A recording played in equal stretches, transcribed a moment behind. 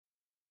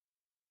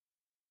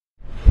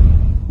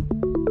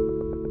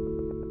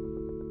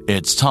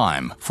It's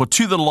time for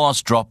To The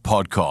Last Drop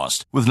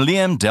podcast with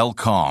Liam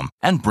Delcalm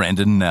and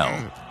Brendan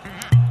Nell.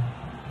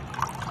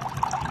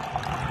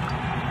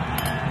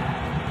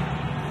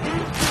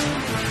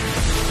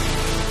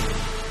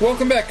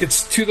 Welcome back.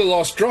 It's To The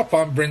Last Drop.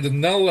 I'm Brendan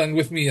Nell, and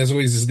with me, as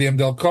always, is Liam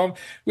Delcalm.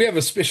 We have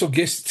a special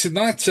guest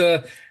tonight,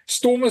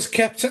 Stormers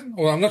captain.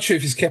 Well, I'm not sure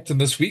if he's captain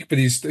this week, but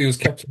he was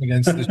captain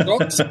against the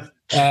Sharks.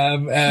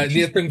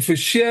 Neethling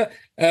Fouche,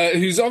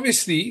 who's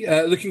obviously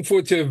looking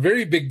forward to a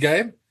very big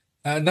game.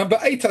 Number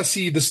 8, I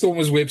see the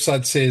Stormers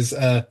website says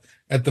at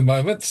the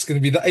moment. It's going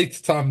to be the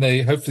 8th time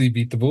they hopefully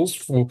beat the Bulls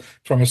from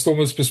a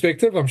Stormers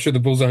perspective. I'm sure the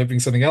Bulls are hoping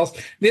something else.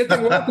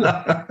 Neethling,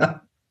 welcome.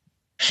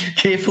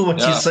 Careful what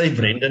you say,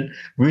 Brendan.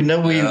 We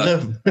know where you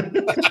live.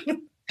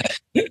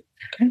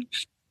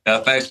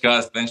 Thanks,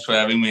 guys. Thanks for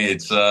having me.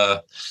 It's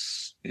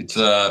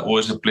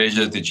always a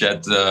pleasure to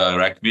chat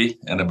rugby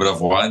and a bit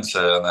of wine,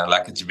 so I'm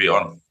lucky to be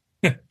on.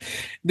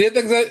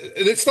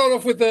 Let's start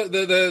off with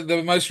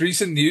the most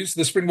recent news,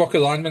 the Springbok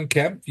alignment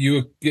camp. You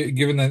were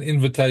given an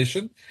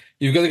invitation.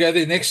 You've got to go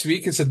there next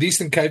week. It's a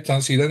decent Cape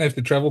Town, so you don't have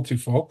to travel too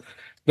far.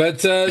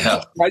 But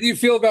how do you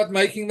feel about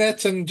making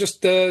that, and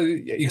just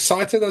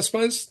excited, I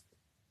suppose?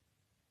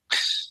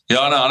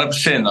 Yeah, no,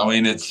 100%. I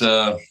mean, it's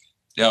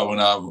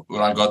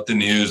when I got the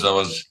news, I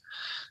was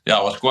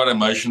quite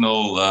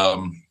emotional.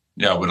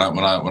 When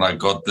I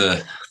got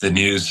the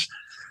news.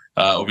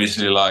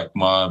 Obviously, like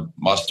my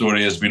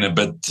story has been a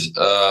bit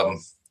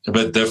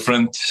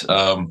different.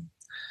 A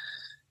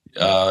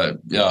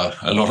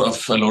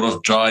lot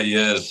of dry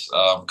years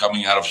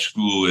coming out of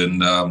school,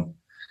 and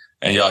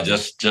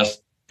just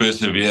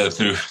persevere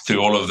through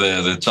all of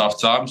the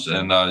tough times,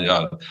 and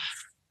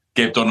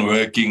kept on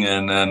working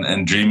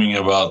and dreaming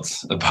about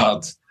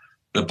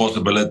the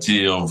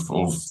possibility of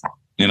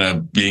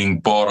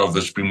being part of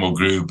the Springbok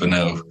group,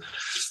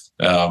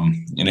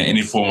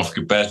 any form of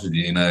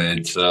capacity,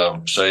 it's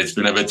so it's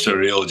been a bit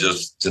surreal,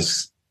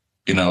 just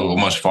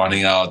almost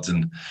finding out,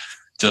 and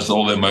just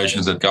all the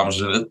emotions that comes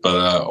with it. But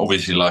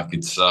obviously, like,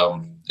 it's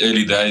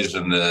early days,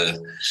 and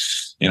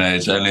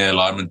it's only an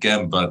alignment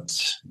camp, but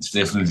it's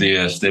definitely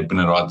a step in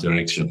the right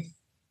direction.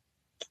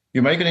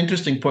 You make an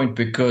interesting point,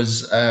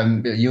 because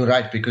you're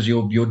right, because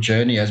your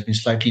journey has been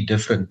slightly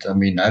different. I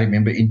mean, I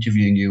remember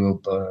interviewing you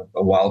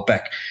a while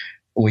back,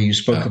 where you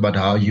spoke about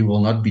how you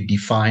will not be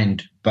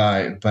defined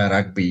by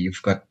rugby.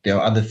 There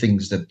are other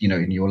things that,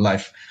 in your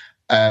life.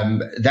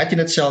 That in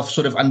itself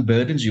sort of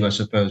unburdens you, I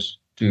suppose,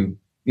 to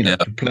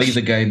play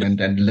the game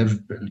and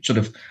live, sort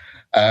of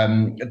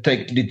let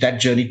that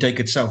journey take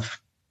itself.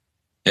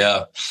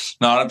 Yeah,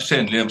 no,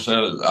 100%, Liam.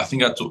 So I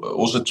think I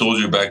also told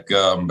you back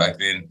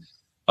then,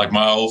 like,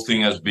 my whole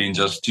thing has been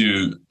just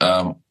to,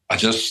 I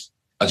just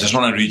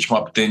want to reach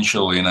my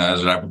potential,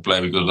 as a rugby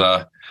player,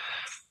 because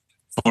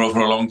for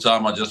a long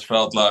time I just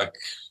felt like,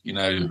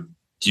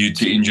 due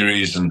to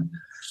injuries and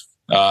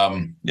I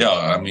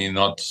mean,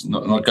 not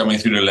coming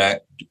through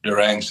the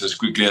ranks as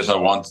quickly as I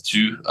wanted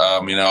to. I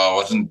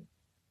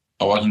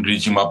wasn't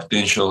reaching my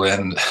potential,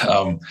 and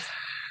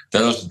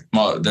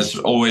that's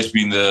always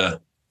been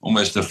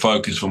almost the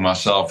focus for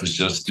myself, is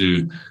just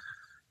to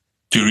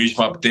reach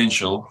my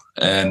potential,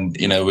 and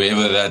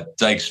wherever that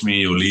takes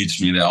me or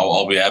leads me,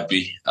 I'll be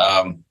happy.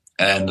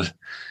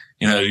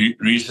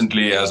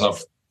 Recently, as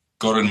I've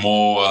gotten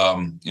more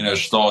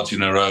starts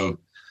in a row,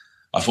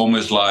 I've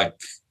almost, like,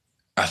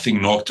 I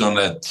think, knocked on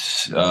that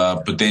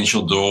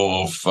potential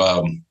door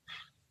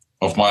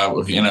of my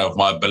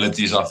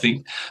abilities. I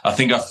think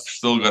I've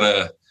still got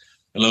a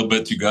little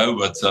bit to go,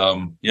 but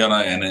and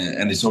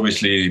it's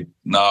obviously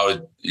now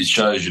it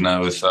shows,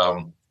 with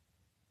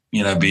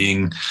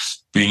being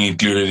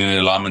included in an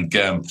alignment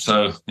camp.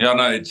 So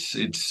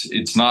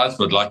it's nice,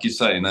 but like you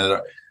say,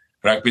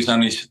 rugby is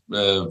only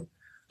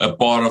a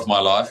part of my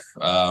life.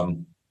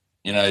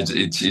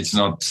 It's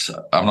not.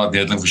 I'm not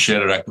Neethling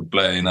Fouche, a rugby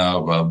player.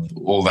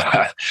 All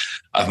that.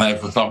 I know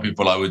for some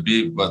people I would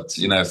be, but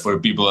for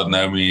people that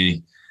know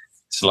me,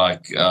 it's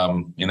like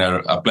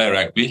I play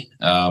rugby.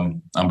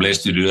 I'm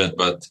blessed to do it,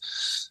 but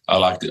I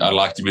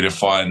like to be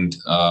defined.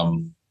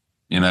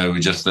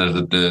 Just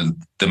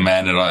the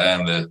man that I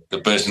am,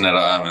 the person that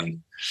I am,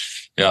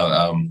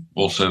 and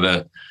also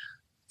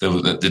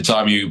the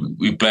time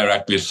we play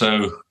rugby is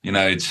so,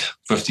 it's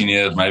 15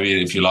 years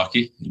maybe if you're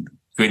lucky,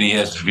 20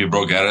 years if you're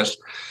Brock Harris.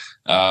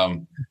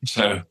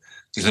 So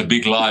it's a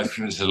big life.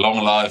 It's a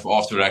long life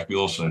after rugby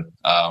also.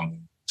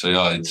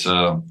 It's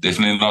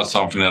definitely not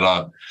something that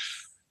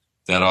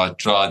I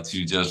try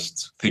to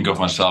just think of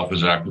myself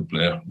as a rugby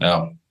player.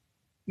 Yeah.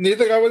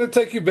 Neethling, I want to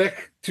take you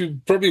back to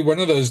probably one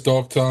of those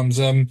dark times.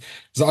 I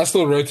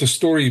still wrote a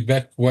story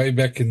way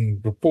back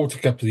in Report a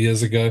couple of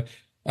years ago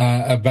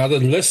about a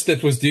list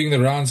that was doing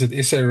the rounds at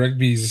SA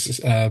Rugby's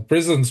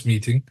president's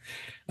meeting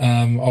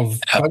of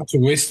a bunch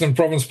of Western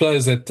Province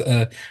players that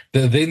the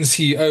then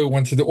CEO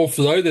wanted to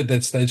offload at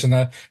that stage. And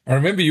I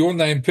remember your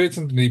name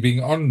pertinently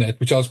being on that,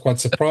 which I was quite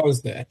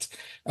surprised at.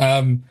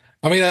 I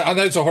mean, I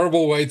know it's a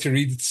horrible way to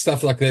read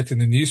stuff like that in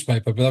the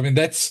newspaper, but I mean,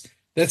 that's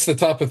the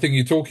type of thing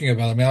you're talking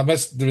about. I mean,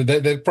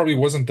 that probably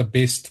wasn't the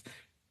best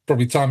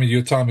probably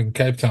your time in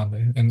Cape Town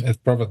there,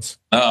 at Province.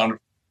 No,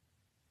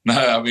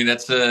 I mean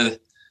it's a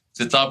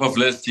type of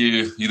list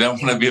you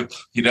don't want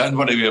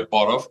to be a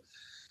part of,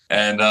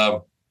 and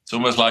it's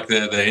almost like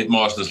the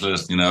headmaster's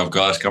list, of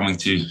guys having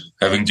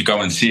to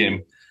come and see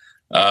him.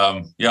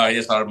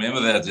 Yes, I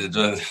remember that.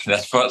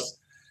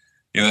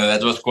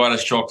 That was quite a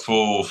shock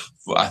for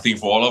I think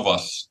for all of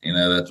us.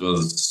 That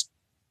was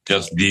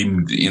just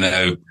deemed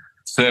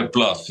third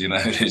plus.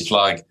 It's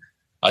like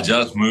I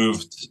just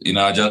moved.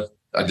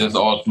 I just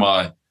asked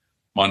my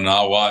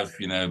now wife,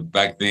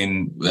 back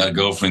then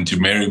girlfriend, to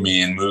marry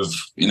me and move,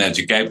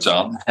 to Cape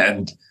Town.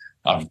 And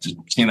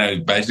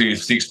basically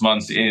 6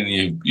 months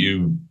in,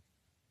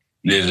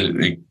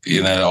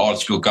 the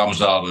article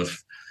comes out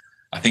of,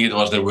 I think it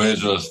was the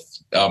words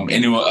was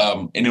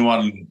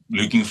anyone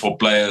looking for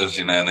players,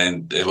 and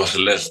then there was a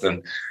list.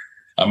 And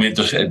I mean,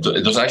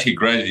 it was actually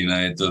crazy.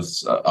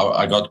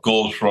 I got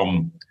calls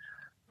from.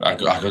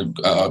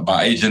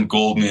 My agent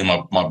called me, and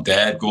my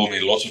dad called me.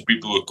 Lots of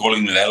people were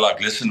calling me. They're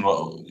like, "Listen,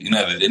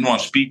 they didn't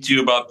want to speak to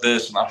you about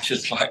this." And I'm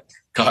just like,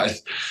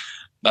 "Guys,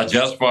 I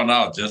just found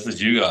out, just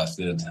as you guys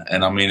did."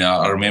 And I mean,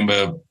 I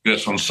remember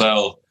Chris from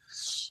Sale.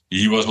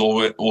 He was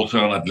also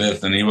on that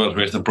list, and he was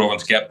Western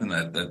Province captain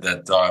at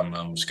that time.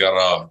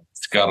 Skaram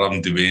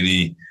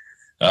Tibeni,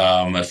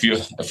 a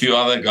few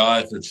other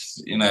guys.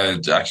 It's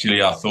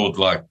actually, I thought,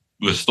 like,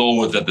 were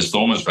stalwarts at the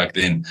Stormers back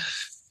then.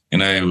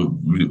 I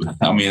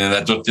mean, and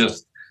that was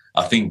just,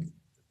 I think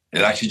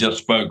it actually just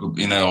spoke,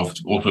 of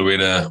also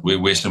where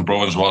Western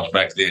Province was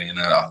back then.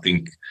 I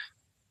think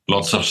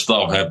lots of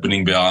stuff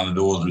happening behind the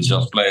doors, which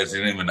us players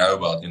didn't even know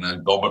about.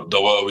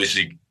 Dobo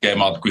obviously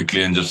came out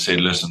quickly and just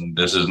said, "Listen,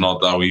 this is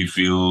not how we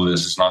feel.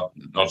 This is not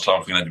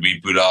something that we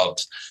put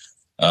out.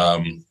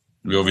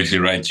 We obviously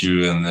rate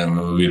you, and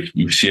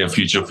we see a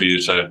future for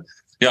you." So,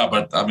 yeah,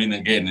 but I mean,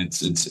 again,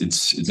 it's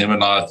never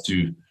nice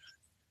to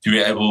be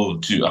able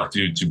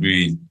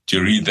to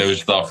read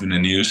those stuff in the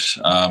news,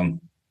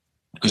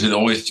 because it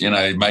always,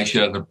 it makes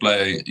you as a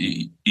player,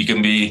 you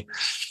can be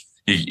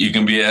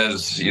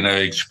as,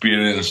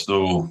 experienced,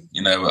 or,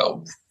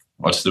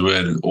 what's the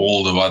word,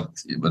 old or what,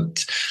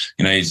 but,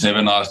 it's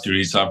never nice to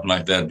read something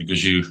like that,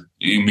 because you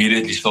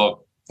immediately start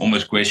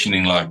almost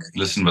questioning, like,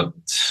 listen, but,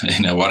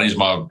 what is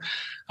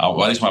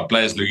my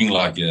players looking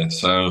like here?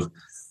 So,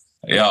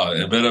 yeah,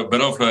 a bit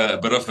of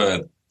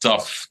a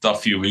tough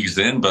few weeks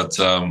then, but,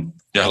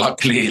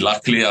 luckily,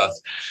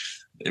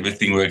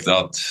 everything worked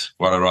out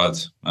quite all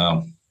right.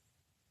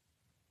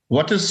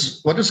 What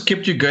has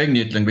kept you going,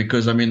 Neethling?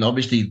 Because I mean,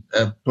 obviously,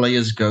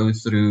 players go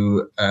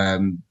through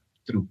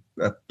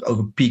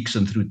over peaks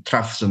and through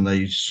troughs, and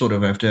they sort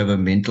of have to have a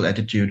mental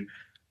attitude,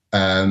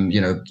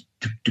 to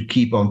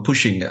keep on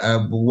pushing.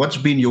 What's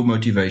been your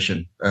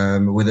motivation?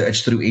 Whether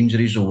it's through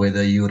injuries, or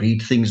whether you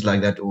read things like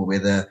that, or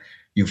whether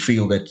you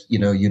feel that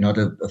you're not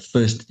a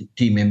first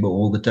team member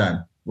all the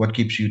time. What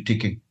keeps you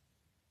ticking?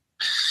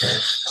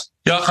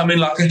 Yeah, I mean,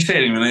 like I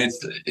said,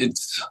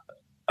 it's.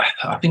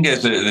 I think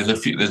there's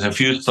a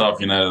few stuff,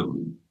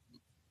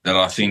 that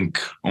I think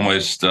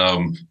almost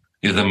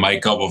is the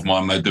makeup of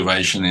my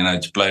motivation,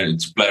 to play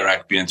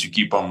rugby and to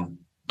keep on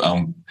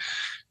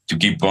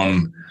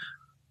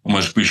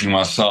almost pushing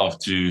myself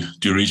to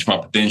reach my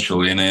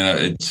potential.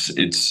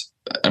 It's.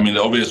 I mean,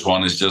 the obvious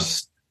one is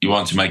just you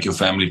want to make your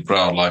family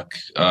proud. Like,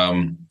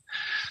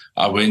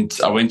 I went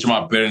to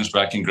my parents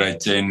back in grade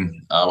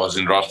 10. I was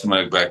in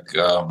Rustenburg back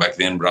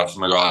then,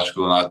 Rustenburg High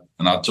School,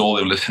 and I told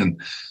them, listen,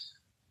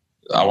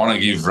 I want to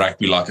give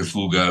rugby like a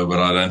full go, but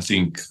I don't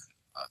think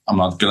I'm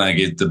not going to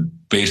get the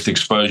best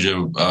exposure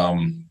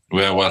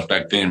where I was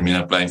back then,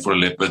 playing for the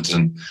Leopards,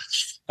 and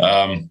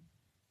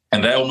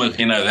they almost,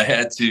 they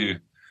had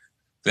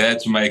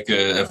to make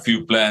a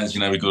few plans,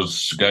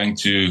 because going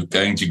to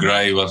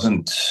Grey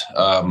wasn't.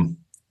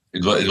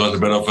 It was a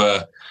bit of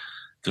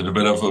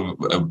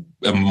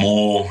a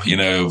more,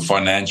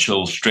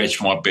 financial stretch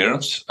for my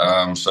parents.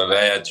 So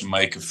they had to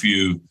make a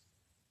few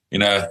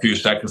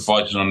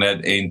sacrifices on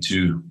that end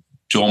to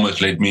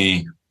almost let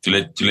me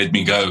go,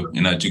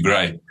 to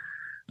Grey,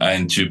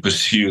 and to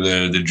pursue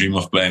the dream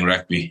of playing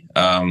rugby.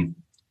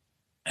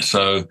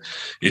 So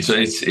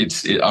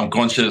I'm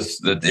conscious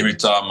that every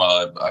time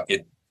I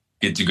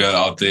get to go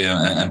out there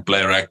and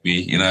play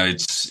rugby,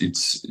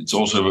 it's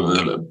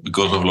also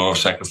because of a lot of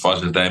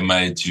sacrifices they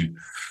made to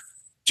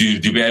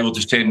be able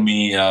to send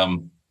me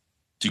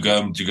to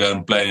go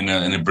and play in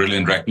a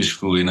brilliant rugby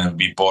school,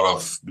 be part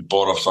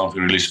of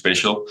something really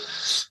special.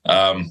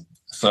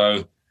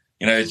 So,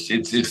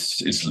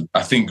 it's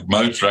I think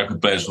most rugby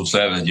players will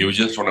say that you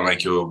just want to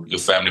make your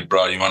family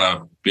proud. You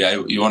want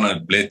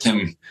to let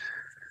them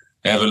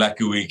have a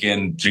lucky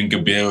weekend, drink a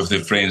beer with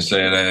their friends,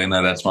 say,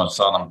 that's my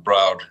son, I'm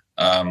proud.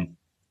 And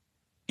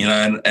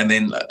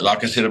then,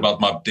 like I said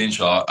about my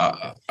potential,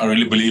 I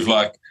really believe,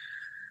 like,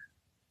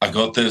 I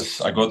got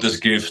this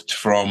gift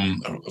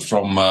from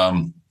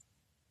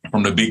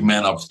the big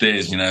man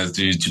upstairs,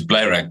 to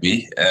play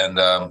rugby, and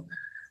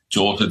to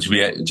also to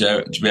be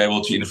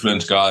able to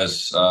influence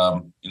guys,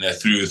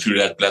 through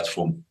that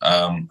platform,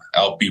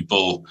 help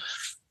people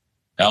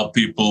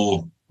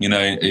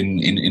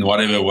in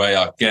whatever way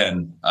I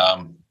can,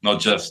 not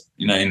just,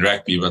 in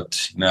rugby,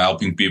 but,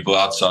 helping people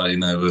outside,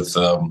 with,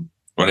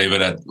 whatever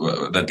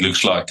that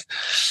looks like.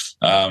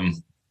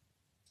 And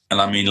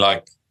I mean,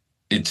 like,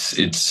 I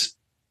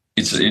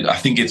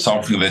think it's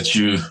something that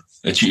you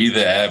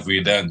either have or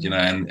you don't,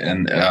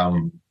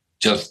 and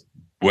just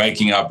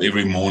waking up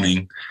every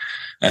morning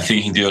and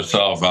thinking to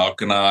yourself, how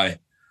can I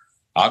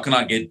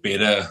get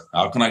better?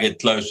 How can I get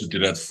closer to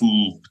that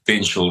full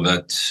potential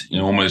that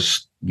you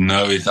almost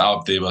know is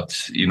out there,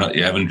 but you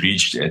haven't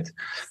reached yet?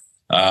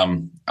 I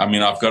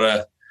mean, I've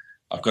got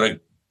a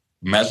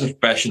massive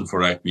passion for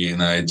rugby.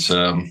 It's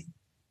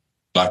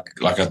like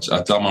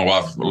I tell my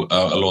wife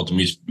a lot, and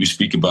we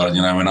speak about it.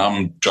 When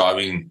I'm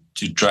driving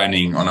to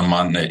training on a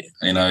Monday,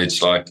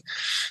 it's like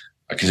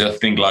I can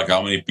just think like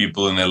how many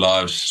people in their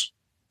lives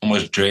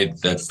almost dread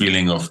that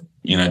feeling of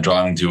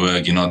driving to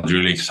work. You're not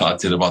really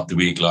excited about the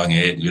week lying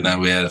ahead.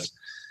 Whereas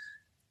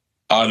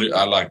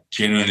I like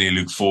genuinely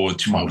look forward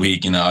to my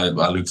week. I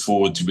look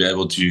forward to be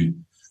able to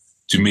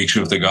mix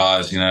with the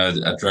guys.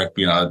 At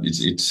rugby,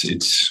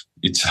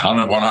 it's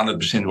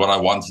 100% what I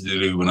wanted to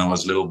do when I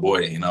was a little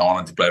boy. I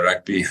wanted to play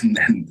rugby,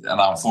 and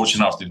I'm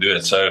fortunate enough to do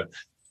it. So,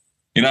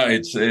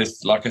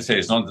 it's like I say,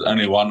 it's not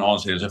only one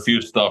answer. There's a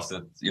few stuff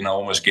that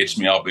almost gets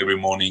me up every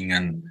morning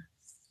and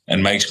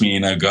makes me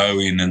go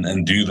in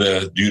and do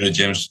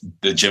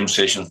the gym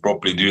sessions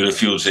properly, do the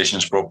field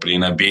sessions properly.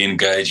 Be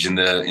engaged in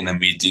the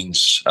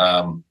meetings.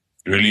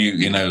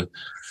 Really,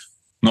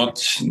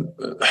 not.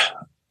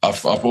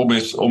 I've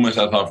almost as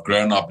I've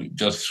grown up,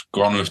 just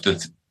gone with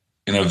the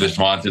this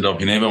mindset of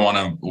you never want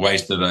to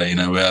waste a day,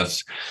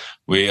 whereas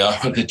we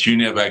are the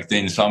junior back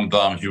then,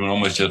 sometimes you would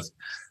almost just,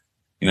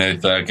 say,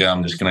 okay,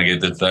 I'm just going to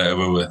get this day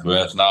over with.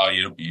 Whereas now,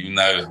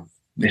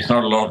 there's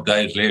not a lot of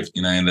days left,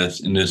 in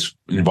this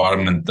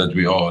environment that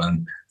we are.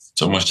 And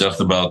it's almost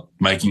just about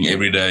making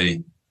every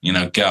day,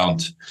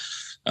 count,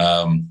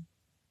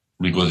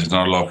 because there's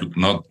not a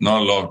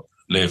lot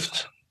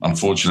left,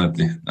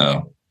 unfortunately.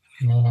 The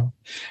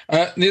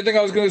other thing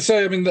I was going to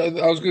say, I mean,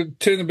 I was going to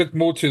turn a bit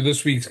more to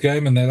this week's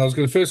game, and then I was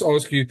going to first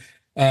ask you,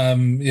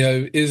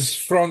 is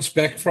Frans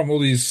back from all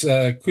these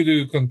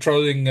kudu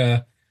controlling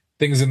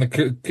things in the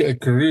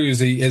Karoo? Has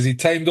he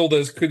tamed all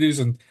those kudus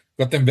and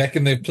got them back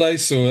in their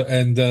place,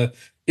 and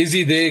is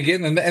he there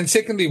again? And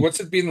secondly, what's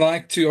it been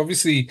like to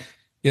obviously,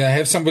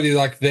 have somebody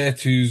like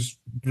that who's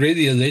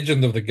really a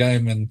legend of the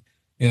game, and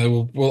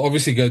will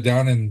obviously go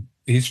down in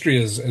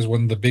history as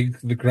one of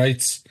the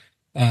greats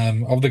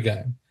of the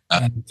game.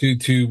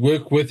 To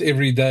work with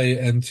every day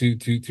and to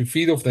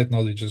feed off that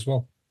knowledge as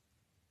well.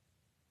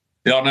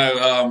 Yeah,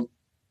 no.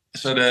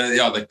 So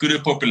the kudu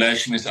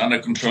population is under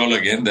control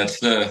again. That's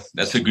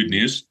the good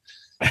news.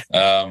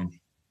 They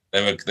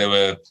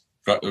were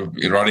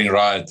running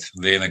riot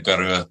there in the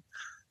Karoo.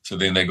 So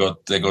then they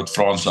got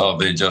Frans out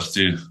there just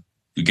to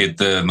get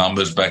the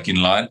numbers back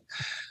in line.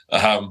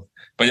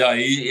 But yeah,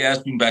 he has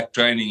been back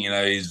training.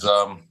 He's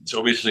it's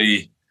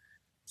obviously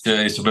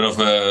it's a bit of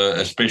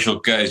a special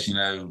case.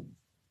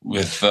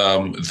 With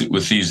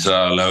his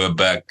lower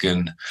back,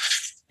 and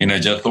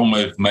just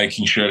almost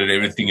making sure that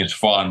everything is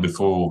fine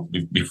before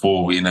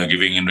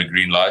giving him the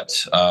green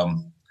light. I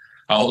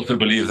also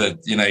believe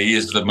that he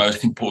is the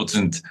most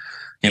important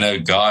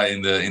guy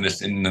in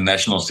the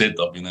national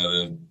setup.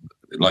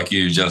 Like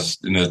you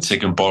just in the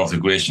second part of the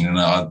question.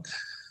 I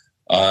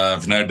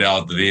have no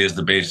doubt that he is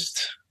the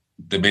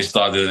best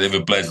guy that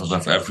ever played for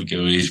South Africa.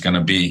 Where he's going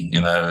to be.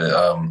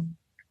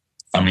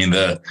 I mean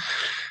the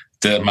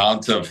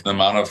amount of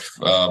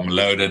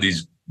load that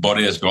his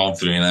body has gone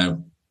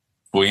through,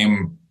 for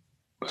him,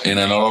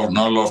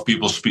 not a lot of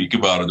people speak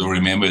about it or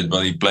remember it,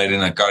 but he played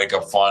in a Currie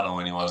Cup final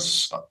when he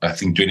was, I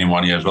think,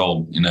 21 years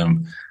old.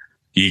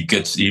 He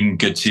gets here and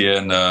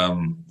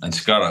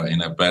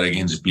Skara, played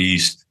against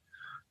Beast,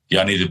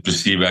 Jannie du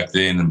Plessis back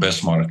then and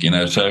Bismarck,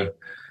 so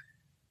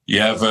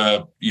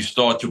you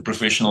start your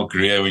professional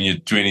career when you're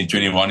 20,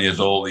 21 years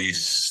old.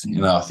 He's,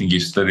 I think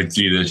he's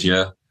 33 this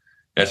year.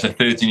 That's a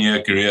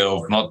 13-year career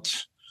of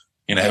not,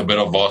 a bit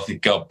of Varsity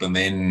Cup and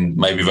then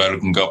maybe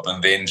Vodacom Cup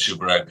and then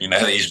Super Rugby.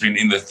 He's been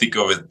in the thick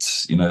of it,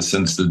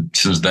 since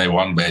day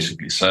one,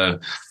 basically. So,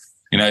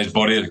 his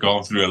body has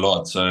gone through a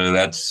lot. So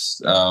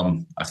that's,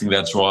 I think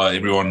that's why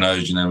everyone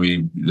knows,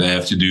 they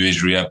have to do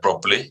his rehab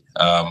properly.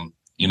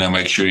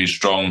 Make sure he's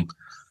strong.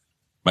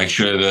 Make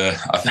sure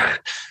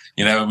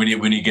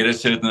when you get a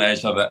certain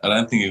age, I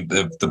don't think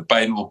the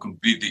pain will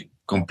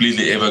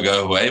completely ever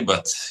go away,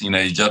 but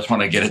you just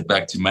want to get it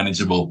back to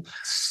manageable.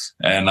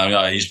 And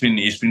he's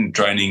been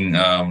training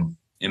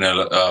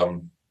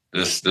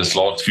this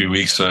last few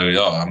weeks. So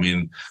yeah, I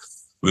mean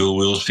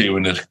we'll see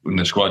when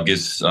the squad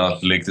gets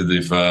selected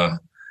if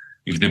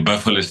the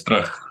Buffalo is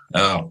terug.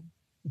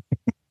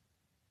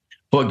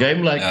 For a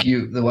game like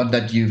the one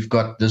that you've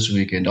got this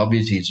weekend,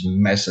 obviously it's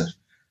massive.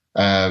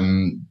 I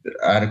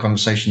had a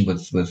conversation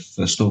with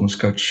the Storm's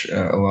coach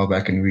a while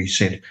back, and we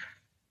said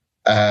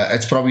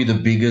it's probably the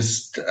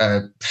biggest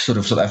sort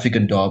of South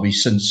African derby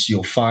since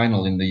your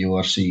final in the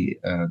URC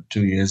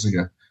 2 years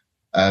ago.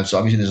 So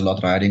obviously there's a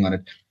lot riding on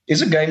it.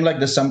 Is a game like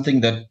this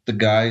something that the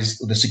guys,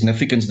 the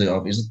significance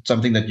thereof, is it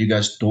something that you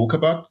guys talk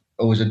about?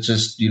 Or is it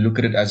just you look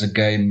at it as a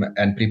game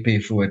and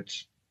prepare for it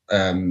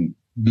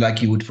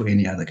like you would for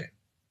any other game?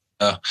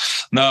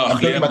 No, I'm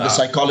talking about the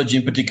psychology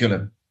in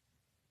particular.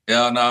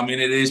 Yeah, no, I mean,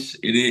 it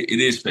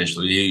is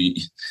special.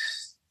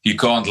 You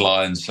can't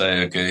lie and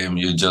say, okay,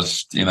 you're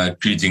just,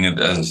 treating it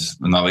as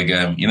another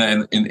game.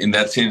 In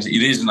that sense,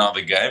 it is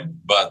another game,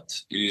 but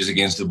it is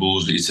against the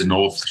Bulls. It's a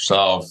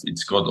north-south.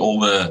 It's got all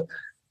the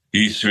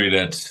history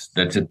that's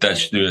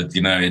attached to it.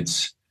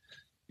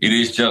 It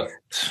is just,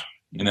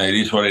 it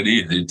is what it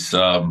is.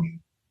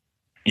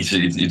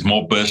 It's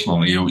more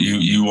personal.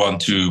 You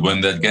want to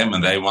win that game,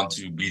 and they want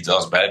to beat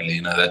us badly.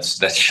 That's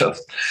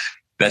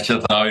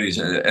just how it is.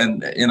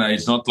 And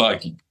it's not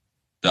like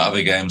the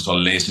other games are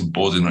less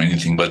important or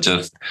anything, but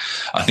just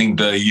I think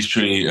the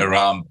history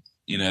around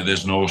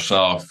there's north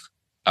south.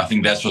 I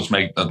think that's what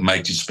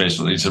makes it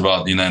special. It's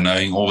about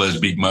knowing all those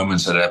big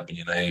moments that happen.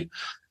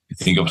 You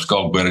think of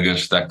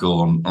Skalkberger's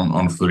tackle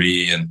on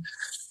Fourie, and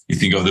you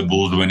think of the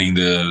Bulls winning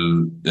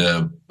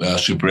the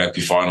Super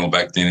Rugby final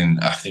back then,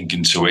 I think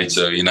in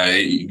Soweto.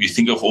 You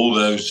think of all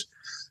those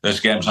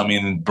games. I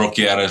mean,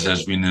 Brocky Harris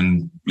has been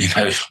in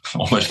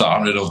almost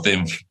 100 of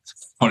them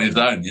on his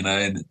own.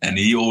 And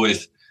he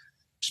always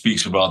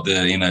speaks about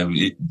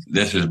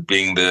this as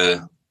being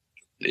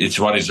it's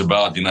what it's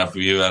about. For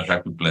you as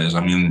rugby players.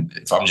 I mean,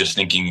 if I'm just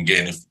thinking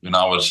again, when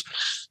I was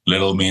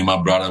little, me and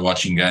my brother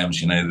watching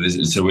games,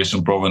 it's the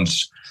Western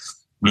Province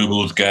Blue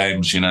Bulls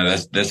games,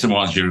 that's the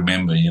ones you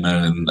remember,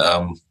 and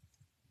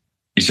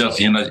it's just,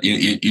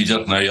 you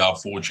just know how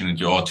fortunate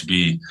you are to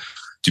be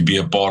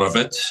a part of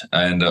it.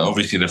 And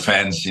obviously the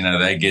fans,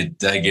 they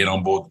get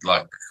on board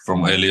like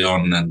from early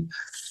on, and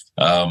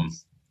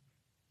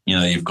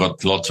you've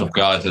got lots of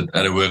guys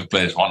at a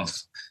workplace.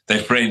 They're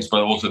friends,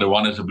 but also the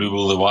one is a Blue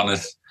Bull, the one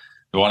is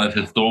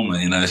a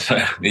Stormer,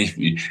 so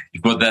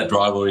you've got that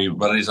rivalry.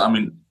 But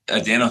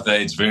at the end of the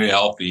day, it's very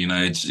healthy,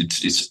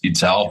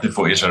 it's healthy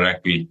for SA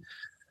Rugby.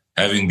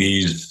 Having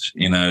these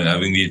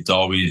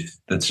derbies,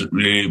 that's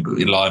really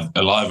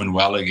alive and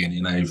well again.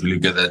 If you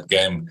look at that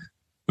game,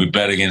 we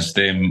played against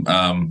them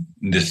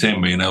in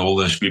December. All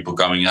those people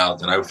coming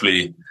out, and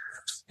hopefully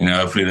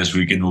this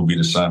weekend will be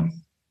the same.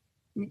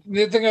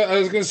 The thing I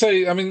was going to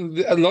say, a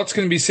lot's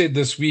going to be said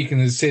this week,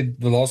 and it's said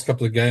the last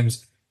couple of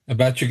games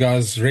about you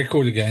guys'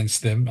 record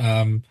against them.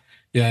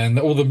 And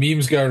all the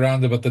memes go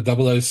around about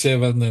the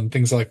 007 and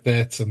things like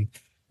that, and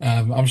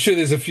I'm sure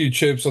there's a few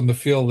chirps on the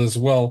field as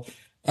well.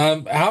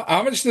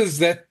 How much does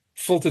that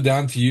filter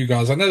down to you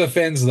guys? I know the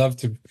fans love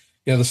to,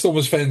 the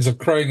Stormers fans are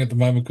crowing at the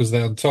moment because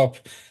they're on top,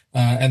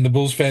 and the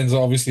Bulls fans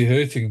are obviously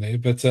hurting there.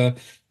 But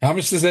how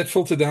much does that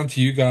filter down to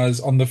you guys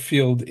on the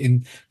field?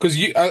 Because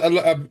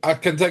I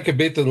can take a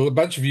bet that a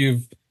bunch of you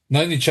have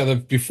known each other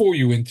before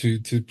you went to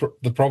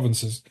the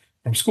provinces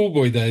from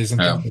schoolboy days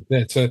and things like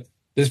that. So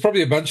there's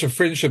probably a bunch of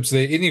friendships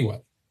there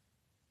anyway.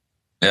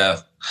 Yeah,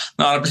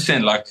 no,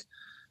 100%. Like,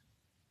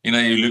 you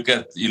look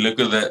at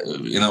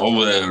the,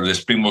 all the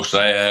Springboks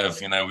they have.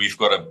 We've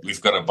got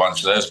a bunch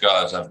of those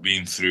guys have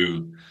been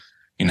through,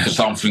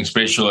 something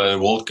special at the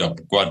World Cup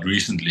quite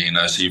recently.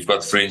 So you've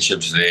got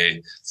friendships there.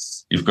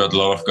 You've got a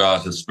lot of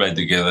guys that's played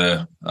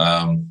together.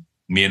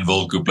 Me and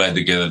Volku played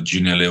together at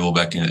junior level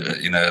back in,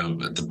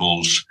 at the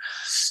Bulls.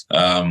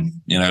 A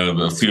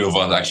few of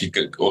us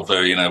actually also,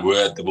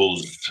 were at the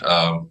Bulls.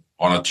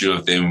 One or two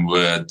of them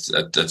were at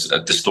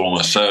the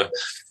Stormers. So,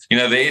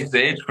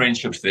 there's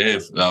friendships there,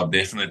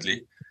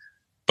 definitely.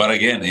 But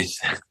again, it's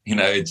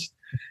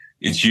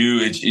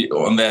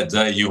on that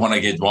day, you want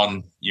to get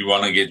one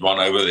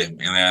over them,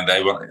 and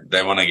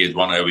they want to get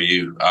one over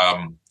you.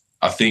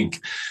 I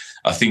think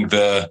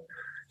the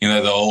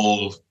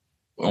whole,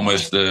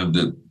 almost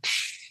the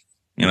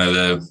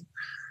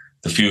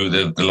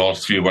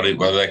last few, what do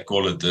they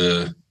call it?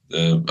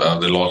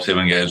 The last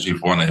 7 games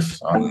we've won,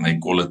 they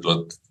call it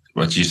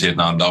what you said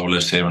now,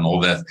 007, all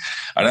that.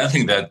 I don't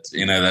think that,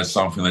 that's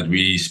something that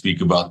we speak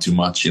about too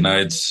much.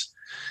 It's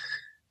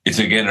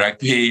again,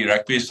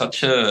 rugby is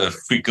such a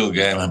fickle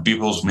game, and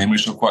people's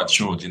memories are quite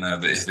short.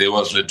 There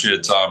was literally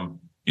a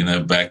time,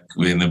 back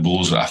when the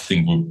Bulls, I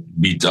think,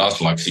 would beat us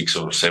like 6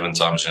 or 7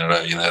 times in a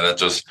row.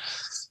 That was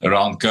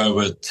around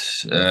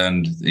COVID,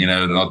 and,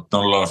 not a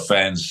lot of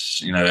fans,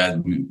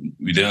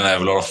 we didn't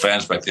have a lot of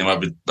fans back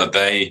then, but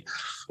they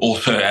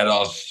also had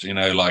us,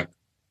 like,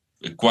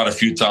 quite a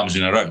few times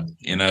in a row,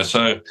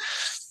 so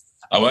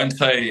I won't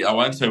say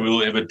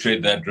we'll ever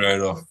tread that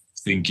road of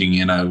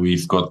thinking,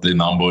 we've got the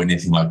number or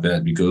anything like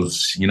that,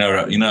 because,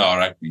 our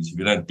rugby, if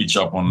you don't pitch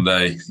up on the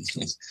day,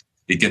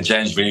 it can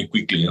change very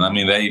quickly. And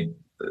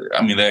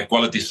they're a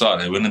quality side.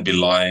 They wouldn't be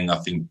lying, I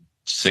think,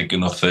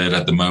 2nd or 3rd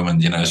at the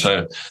moment,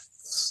 so,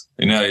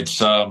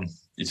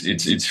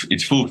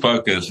 it's full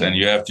focus, and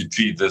you have to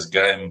treat this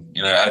game,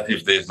 as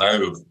if there's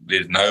no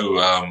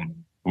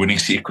winning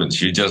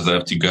sequence. You just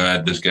have to go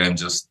at this game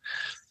just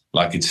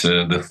like it's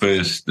the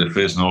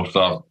first North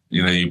South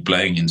you're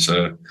playing in.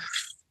 So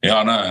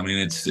yeah, no,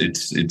 it's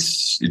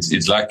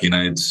like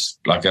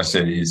it's like I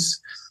said, it's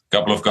a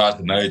couple of guys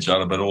that know each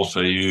other, but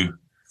also you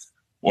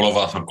all of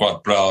us are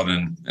quite proud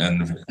and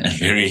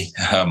very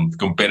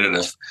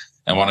competitive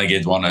and want to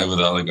get one over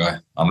the other guy,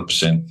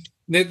 100%.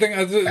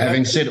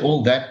 Having said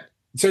all that,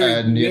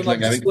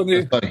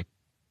 Neethling,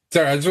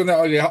 sorry, I just want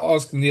to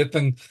ask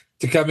Neethling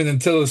to come in and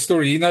tell the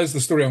story. He knows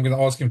the story I'm going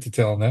to ask him to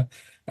tell now.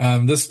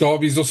 This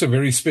derby is also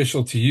very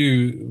special to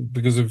you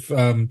because of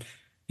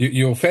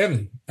your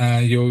family,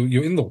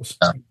 your in-laws.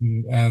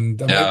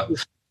 And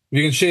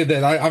we can share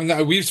that. I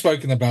know we've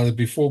spoken about it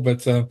before,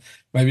 but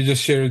maybe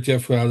just share it here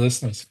for our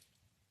listeners.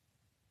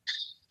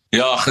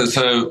 Yeah,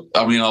 so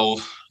I mean,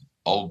 I'll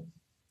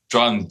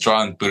try and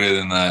put it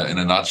in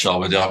a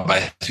nutshell. But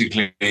yeah,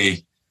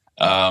 basically,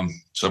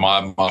 so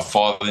my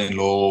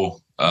father-in-law,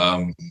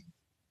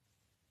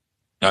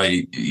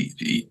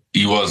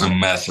 he was a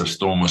massive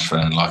Stormers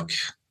fan, like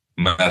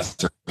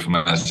massive.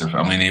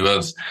 I mean, he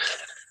was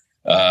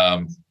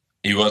a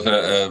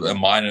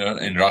minor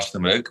in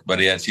Rustenburg, but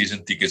he had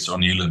season tickets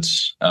on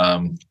Newlands,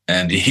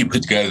 and he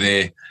would go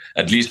there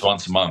at least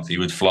once a month.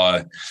 He'd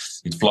fly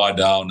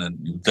down and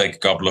he'd take a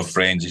couple of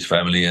friends, his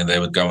family, and they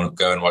would go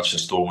and watch the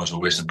Stormers or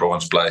Western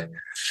Province play.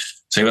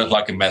 So he was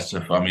like a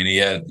massive. I mean, he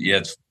had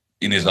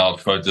in his house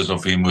photos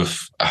of him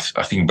with, I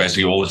think,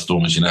 basically all the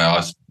Stormers. You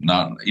know,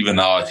 even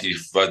now I see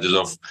photos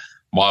of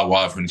my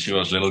wife when she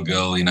was a little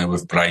girl. You know,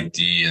 with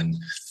Breiti and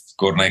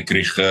Corné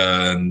Krieger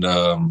and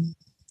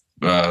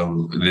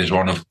there's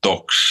one of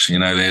Docs. You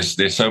know,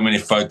 there's so many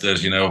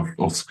photos. You know,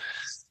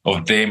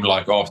 of them,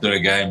 like after a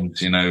game,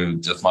 you know,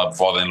 just my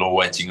father-in-law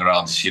waiting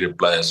around to see the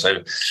players.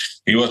 So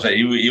he was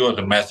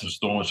a massive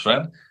Stormers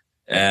fan,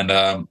 and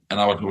I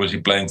was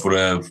obviously playing for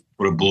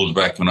the Bulls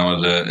back when I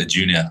was a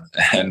junior,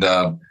 and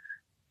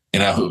you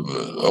know,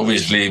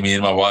 obviously me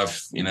and my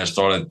wife, you know,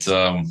 started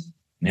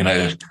you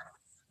know,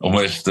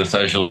 almost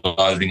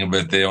socializing a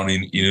bit there on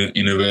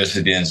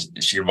university, and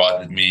she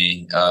invited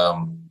me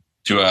to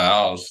her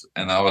house,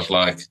 and I was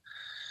like,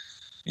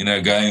 you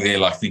know, going there,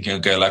 like thinking,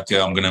 okay, like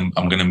I'm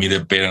gonna meet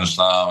her parents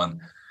now, and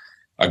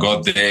I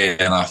got there,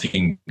 and I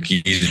think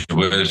his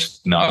words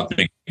now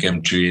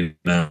came true. You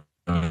know,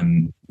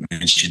 and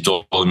she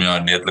told me,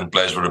 Neethling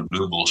plays for the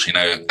Blue Bulls. You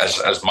know,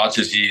 as much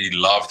as he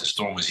loved the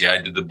Stormers, he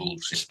hated the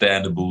Bulls. He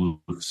stand the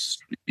Bulls.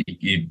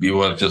 He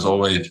was just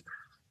always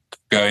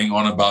going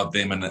on about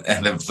them, and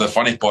the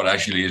funny part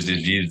actually is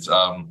he's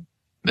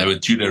there were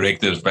two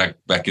directors back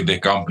in their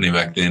company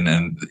back then,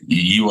 and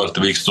he was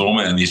the big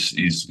Stormer, and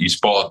his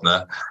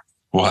partner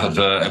was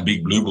a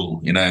big Blue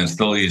Bull, you know, and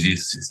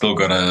he's still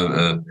got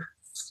a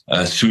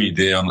suite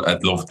there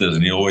at Loftus,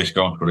 and he always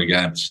comes for the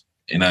games,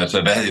 you know.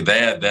 So they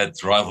had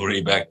that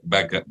rivalry back,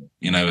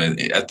 you know,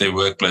 at their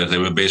workplace. They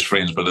were best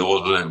friends, but they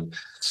also,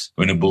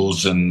 when the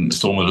Bulls and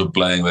Stormers were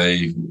playing,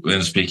 they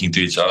weren't speaking to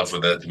each other for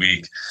that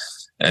week,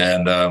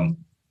 and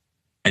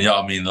yeah,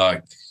 I mean,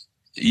 like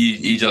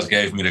he just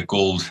gave me the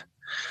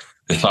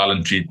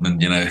silent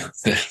treatment, you know.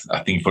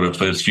 I think for the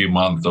first few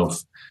months of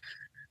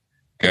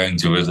going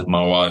to visit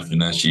my wife, you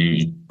know,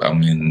 he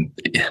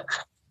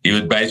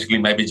would basically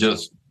maybe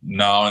just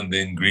now and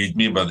then greet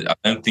me, but I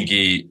don't think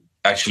he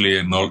actually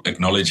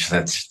acknowledged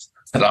that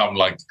I'm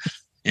like,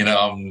 you know,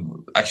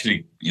 I'm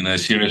actually, you know,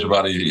 serious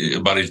about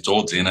his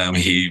daughter. You know, I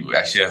mean, he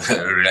actually had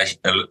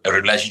a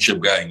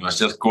relationship going. He was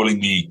just calling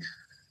me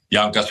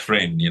Janka's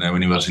friend, you know,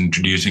 when he was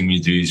introducing me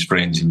to his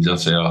friends, he would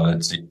just say, "Oh,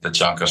 that's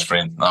Janka's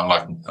friend." And I'm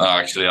like, "Oh,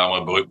 actually,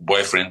 I'm a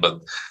boyfriend,"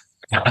 but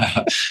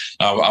I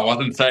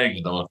wasn't saying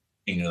it. I was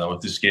thinking it. I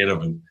was too scared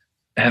of him.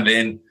 And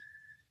then,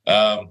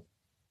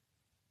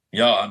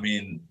 yeah, I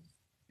mean,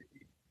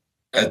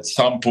 at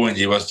some point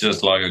he was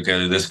just like,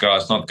 "Okay, this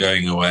guy's not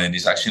going away, and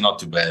he's actually not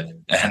too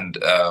bad." And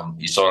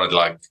he started,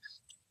 like,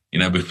 you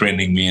know,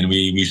 befriending me, and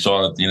we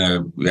started, you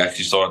know, we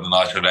actually started a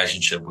nice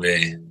relationship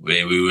where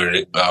we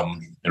were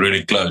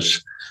really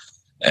close.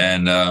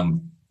 And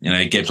you know,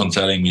 he kept on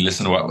telling me,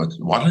 "Listen,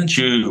 why don't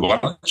you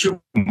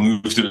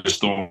move to the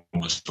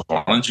Stormers?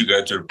 Why don't you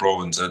go to the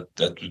province?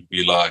 That would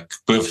be like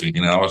perfect."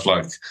 You know, I was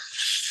like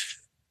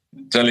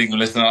telling him,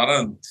 "Listen, I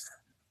don't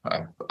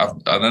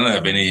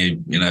have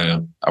any, you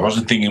know, I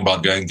wasn't thinking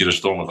about going to the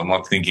Stormers. I'm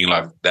not thinking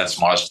like that's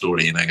my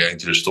story, you know, going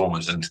to the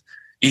Stormers. And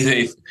either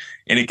if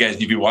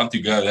you want to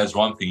go, that's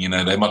one thing, you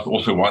know, they must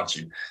also want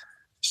you."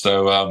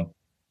 So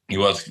he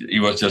was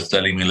just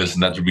telling me,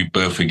 "Listen, that would be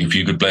perfect. If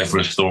you could play for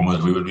the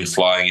Stormers, we would be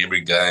flying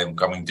every game,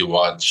 coming to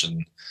watch."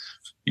 And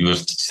he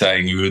was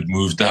saying he would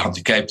move down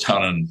to Cape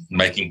Town and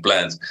making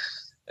plans.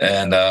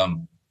 And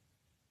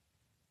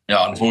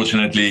yeah,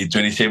 unfortunately,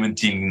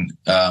 2017,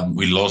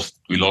 we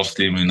lost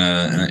him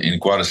in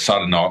quite a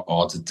sudden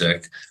heart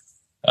attack.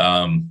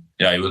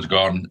 Yeah, he was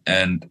gone,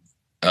 and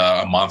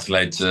a month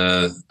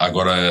later, I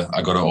got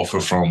an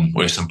offer from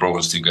Western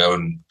Province to go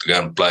and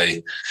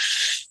play,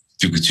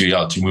 to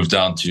move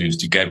down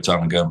to Cape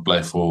Town and go and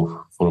play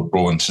for the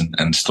Province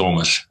and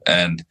Stormers.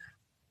 And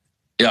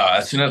yeah,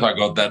 as soon as I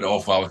got that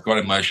offer, I was quite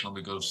emotional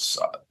because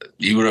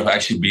he would have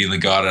actually been the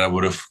guy that I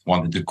would have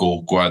wanted to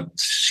call quite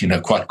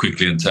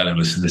quickly and tell him,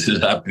 "Listen, this is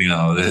happening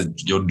now.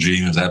 Your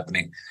dream is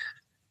happening."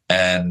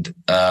 And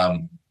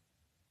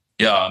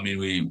yeah, I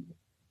mean,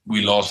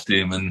 we lost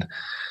him, and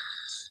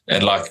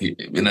and like,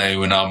 when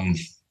I'm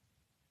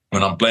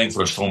playing for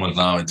the Stormers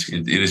now, it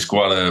is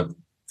quite a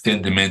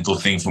sentimental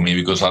thing for me,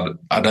 because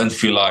I don't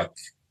feel like,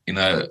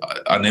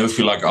 I never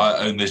feel like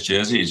I own this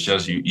jersey. It's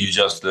just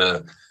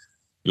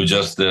you're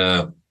just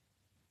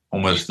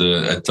almost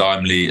a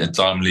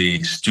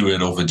timely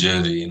steward of a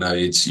jersey.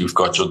 You've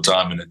got your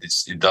time in it.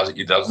 It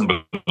doesn't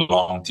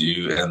belong to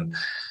you. And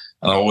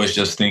I always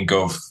just think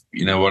of,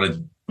 what it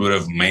would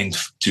have meant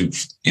to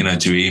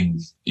him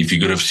if he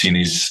could have seen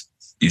his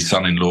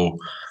son-in-law,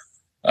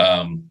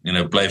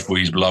 play for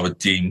his beloved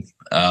team.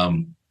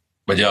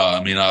 But yeah,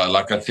 I mean,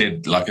 like I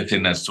said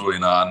in that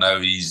story, I know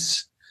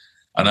he's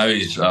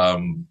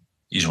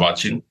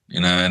watching,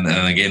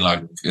 and again,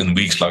 like in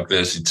weeks like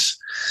this, it's,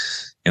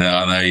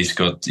 I know he's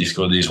got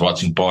his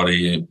watching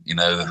party,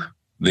 there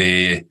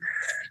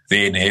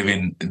in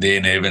heaven,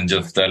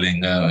 just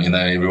telling,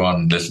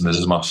 everyone, listen, this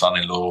is my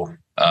son-in-law,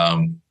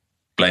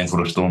 playing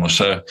for the Stormers.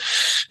 So,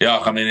 yeah,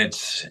 I mean,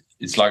 it's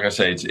like I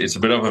say, it's a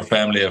bit of a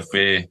family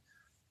affair.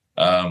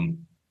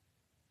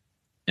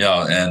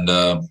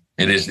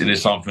 It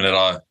is something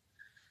that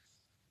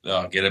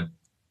I get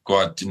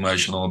quite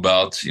emotional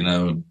about,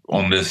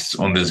 on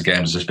this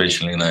games,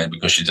 especially,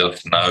 because you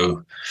just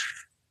know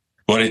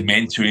what it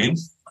meant to him.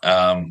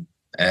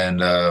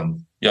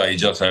 You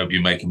just hope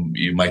you're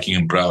making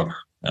him proud.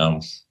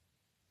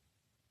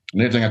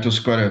 Neethling, it was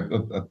quite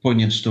a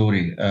poignant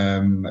story.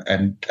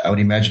 And I would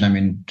imagine, I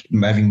mean,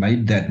 having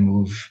made that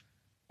move,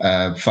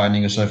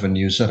 finding yourself in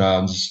new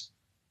surrounds,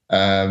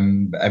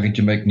 having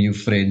to make new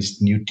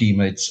friends, new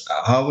teammates.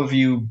 How have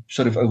you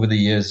sort of over the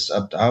years,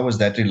 how has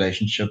that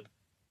relationship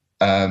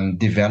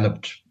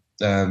developed?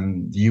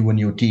 You and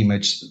your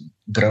teammates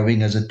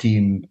growing as a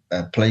team,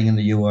 playing in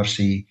the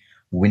URC,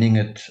 winning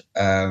it.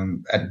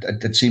 And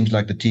it seems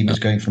like the team is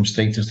going from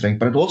strength to strength,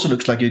 but it also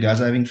looks like you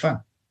guys are having fun.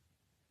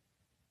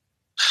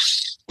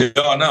 Yeah,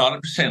 no,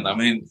 100%. I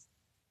mean,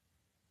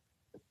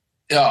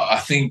 yeah, I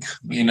think,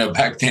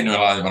 back then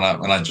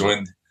when I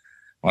joined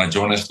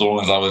the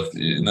Stormers, I was,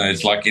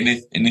 it's like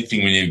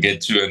anything when you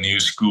get to a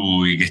new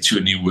school, you get to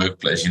a new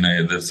workplace,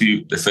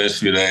 the first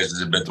few days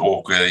is a bit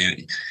awkward.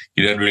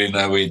 You don't really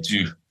know where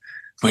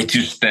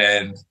to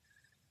stand,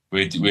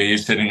 where you're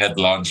sitting at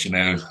lunch, or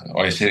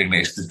you're sitting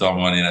next to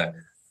someone,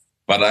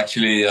 But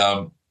actually,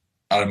 I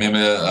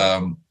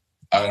remember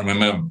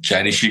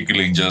Jady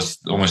Schickerling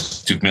just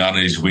almost took me under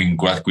his wing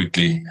quite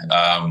quickly.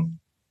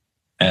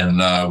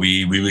 And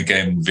we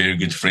became very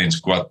good friends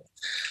quite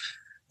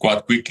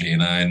quickly,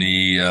 and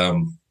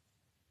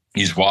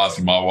his wife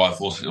and my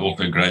wife also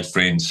great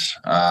friends.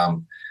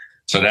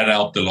 So that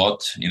helped a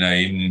lot,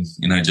 him,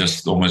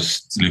 just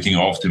almost looking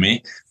after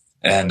me.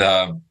 And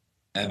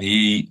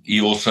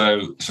he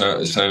also,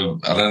 so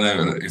I don't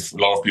know if a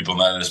lot of people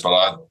know this,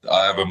 but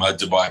I have a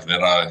motorbike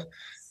that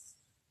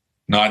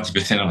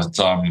 90% of the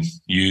time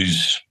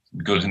use,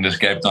 because in this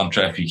Cape Town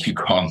traffic, you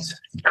can't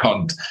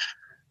drive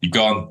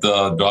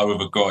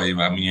with a car.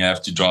 I mean, you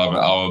have to drive an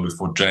hour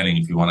before training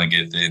if you want to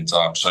get there in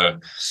time. So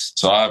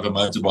I have a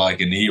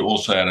motorbike, and he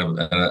also had a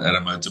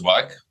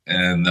motorbike,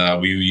 and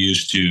we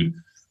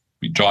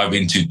drive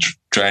into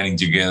training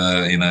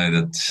together.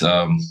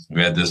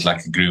 We had this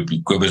like a group.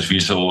 Quibus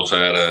Visa also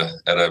had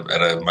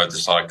a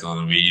motorcycle,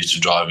 and we used to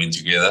drive in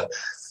together.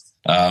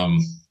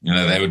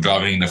 They were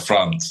driving in the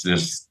front,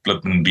 just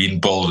flipping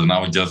bean poles, and I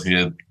was just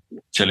here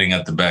chilling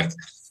at the back.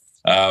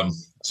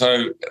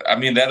 So, I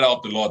mean, that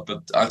helped a lot.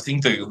 But I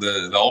think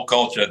the whole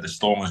culture at the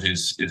Stormers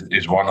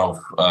is one of,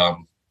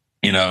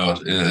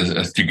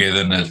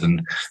 togetherness,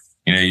 and,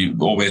 you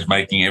always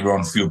making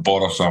everyone feel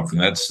part of something.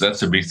 That's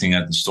a big thing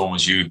at the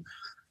Stormers. You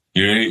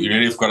really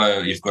you've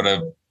got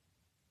a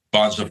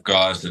bunch of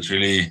guys that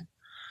really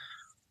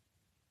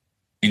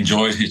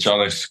enjoys each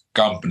other's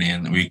company,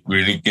 and we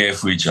really care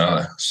for each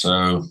other.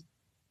 So,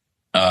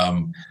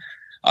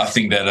 I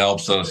think that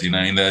helps us, in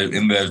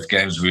those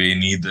games where you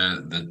need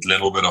the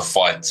little bit of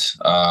fight,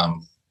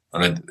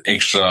 that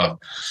extra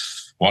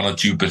 1 or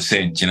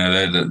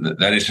 2%,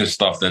 that is just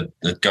stuff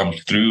that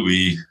comes through.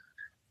 We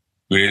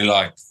really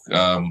like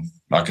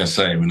I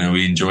say,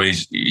 we enjoy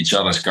each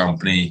other's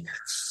company,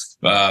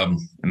 and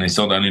it's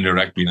not only the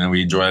rugby,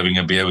 we enjoy having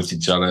a beer with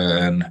each other,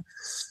 and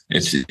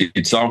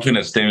it's something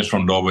that stems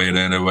from Dobby,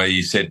 and the way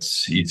he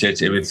sets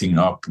everything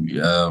up.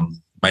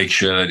 Make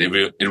sure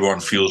that everyone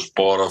feels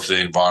part of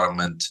the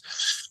environment,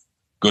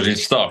 because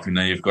it's tough.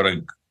 You've got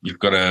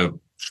a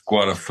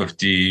squad of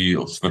 50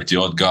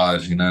 odd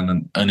guys,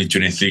 and only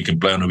 23 can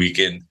play on a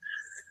weekend,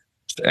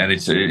 and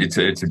it's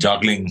a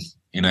juggling.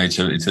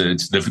 It's a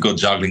difficult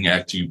juggling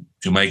act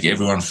to make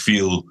everyone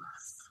feel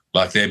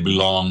like they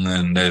belong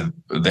and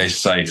they're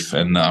safe.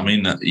 And I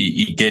mean,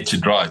 he gets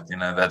it right.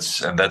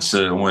 That's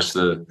almost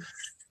the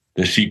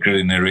secret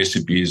in the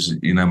recipe is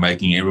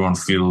making everyone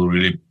feel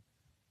really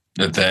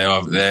that they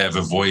have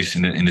a voice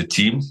in the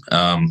team.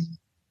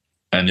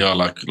 And yeah,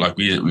 like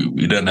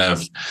we don't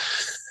have,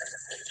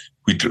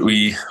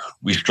 we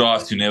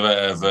strive to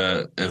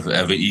never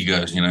have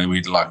egos.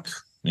 We'd like,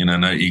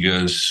 no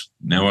egos.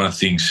 No one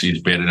thinks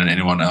he's better than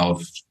anyone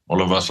else.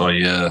 All of us are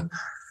here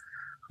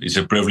it's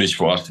a privilege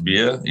for us to be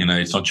here.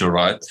 It's not your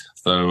right.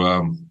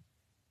 So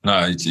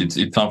no,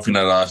 it's something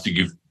that I have to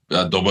give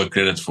Dobbo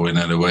credit for.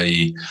 The way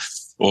he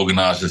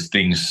organizes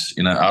things.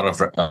 Out of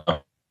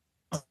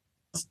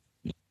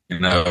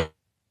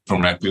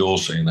from rugby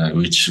also.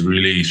 Which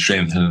really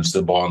strengthens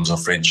the bonds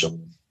of friendship.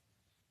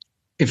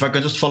 If I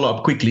could just follow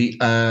up quickly,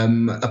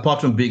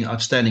 apart from being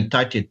outstanding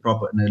tighthead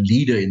proper and a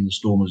leader in the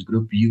Stormers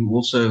group, you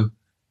also,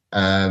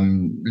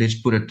 let's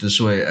put it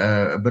this way,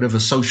 a bit of a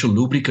social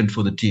lubricant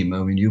for the team. I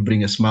mean, you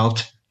bring a smile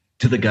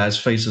to the guys'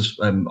 faces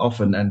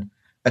often, and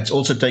it's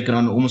also taken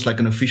on almost like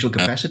an official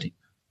capacity.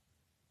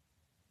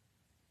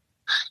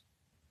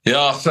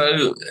 Yeah,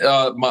 so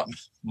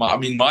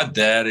my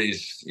dad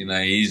is,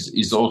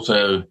 he's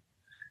also,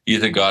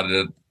 he's a guy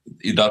that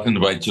he doesn't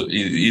wait to,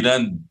 he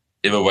don't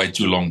ever wait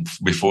too long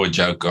before a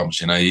joke comes.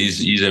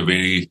 He's a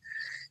very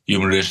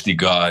humoristic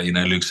guy.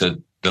 Looks at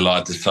the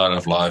lighter side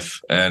of life,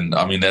 and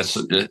I mean it's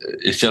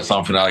just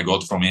something that I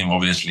got from him.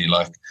 Obviously,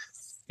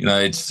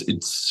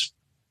 it's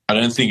I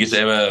don't think it's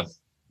ever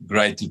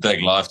great to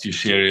take life too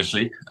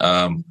seriously.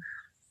 I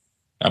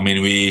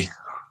mean we've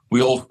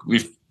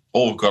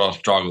all got our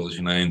struggles,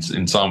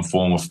 in some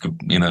form of,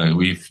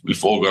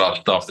 we've all got our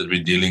stuff that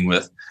we're dealing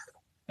with.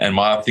 And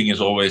my thing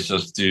is always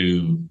just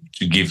to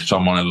give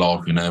someone a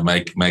laugh,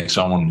 make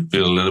someone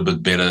feel a little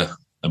bit better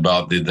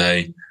about their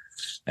day,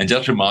 and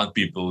just remind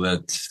people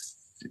that,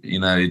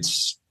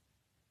 it's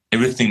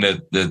everything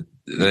that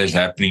is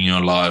happening in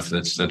your life.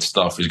 That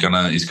stuff is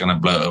gonna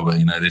blow over.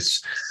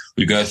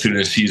 We go through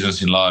the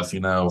seasons in life,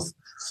 of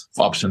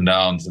ups and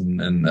downs,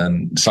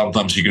 and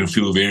sometimes you can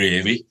feel very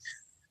heavy.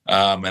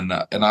 And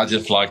I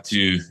just like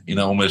to,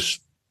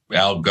 almost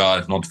help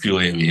guys not feel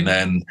heavy,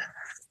 and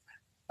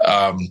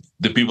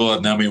the people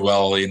that know me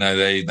well, they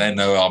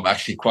know I'm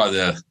actually quite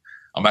a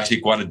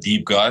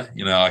deep guy.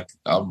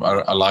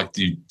 I like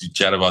to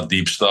chat about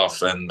deep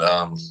stuff, and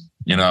I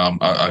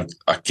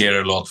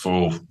care a lot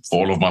for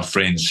all of my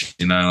friends.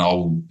 And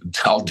I'll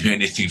do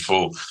anything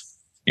for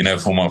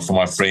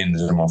my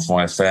friends and for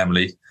my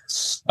family.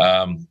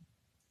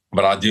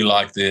 But I do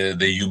like the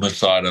humor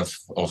side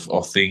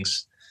of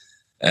things,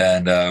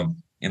 and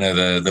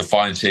the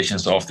fine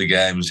sessions after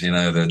games.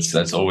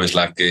 That's always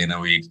like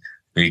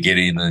we get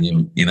in, and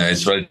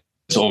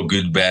it's all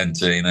good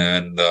banter,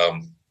 and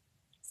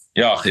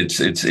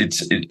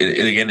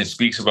it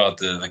speaks about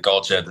the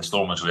culture at the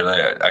Stormers, where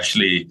they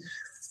actually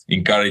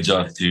encourage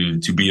us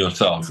to be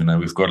yourself.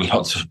 We've got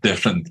lots of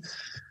different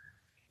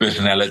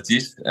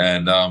personalities,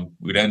 and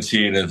we don't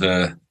see it as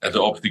an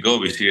obstacle.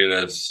 We see it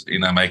as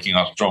making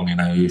us strong.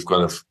 We've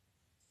got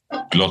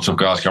lots of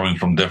guys coming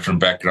from different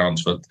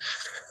backgrounds, but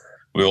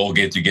we all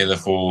get together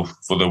for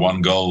the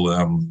one goal,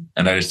 and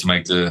that is to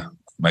make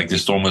the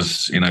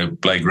Stormers,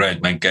 play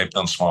great, make Cape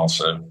Town smile.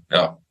 So,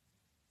 yeah.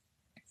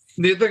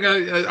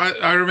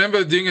 I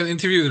remember doing an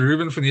interview with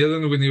Ruben van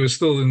Heerden when he was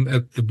still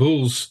at the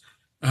Bulls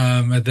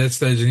at that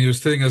stage, and he was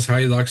telling us how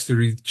he likes to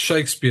read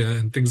Shakespeare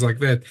and things like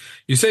that.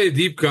 You say a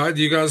deep guy.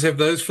 Do you guys have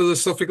those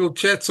philosophical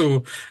chats,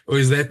 or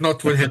is that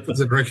not what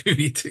happens at rugby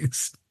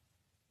meetings?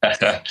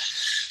 I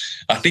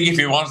think if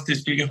he wants to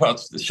speak about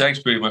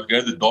Shakespeare, he must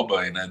go to Dobbo.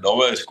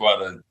 Dobbo is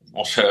quite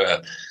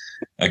also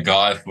a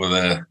guy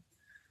for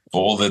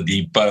all the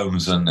deep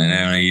poems, and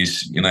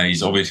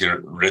he's obviously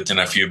written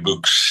a few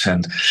books,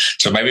 and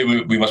so maybe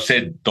we must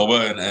set Dobbo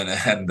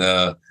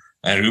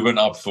and Ruben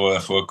up for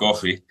a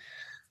coffee.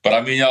 But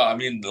again,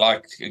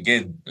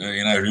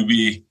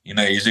 Ruby,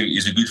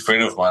 he's a good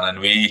friend of mine, and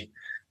we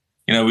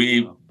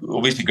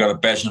obviously got a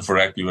passion for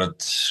rugby,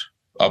 but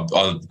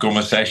our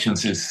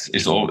conversations is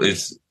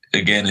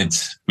again,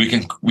 we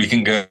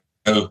can go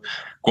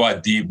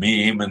quite deep.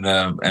 Me, him, and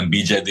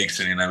BJ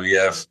Dixon, we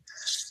have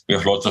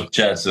lots of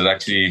chats that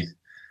actually,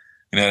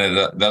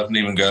 that doesn't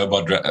even go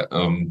about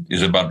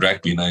is about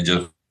rugby.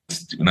 Just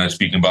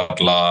speaking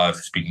about life,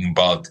 speaking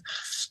about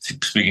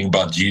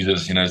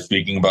Jesus.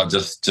 Speaking about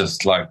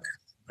just like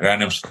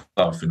random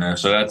stuff.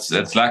 So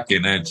that's lucky.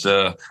 It's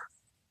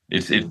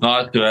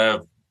nice to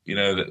have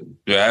to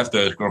have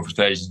those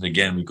conversations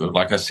again, because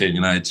like I said,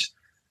 it's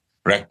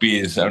rugby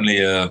is only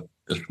a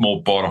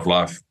small part of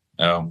life.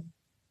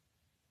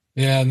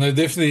 Yeah, no,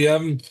 definitely.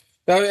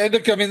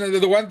 Look, I mean,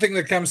 the one thing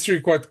that comes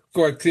through quite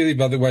clearly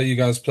by the way you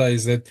guys play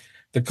is that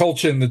the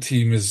culture in the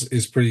team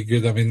is pretty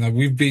good. I mean,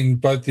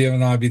 both Liam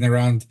and I have been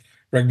around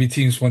rugby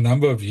teams for a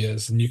number of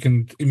years, and you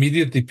can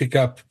immediately pick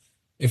up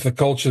if the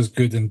culture is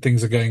good and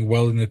things are going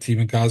well in the team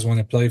and guys want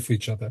to play for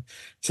each other.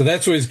 So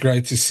that's always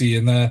great to see.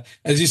 And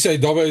as you say,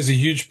 Dobbo is a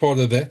huge part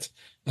of that.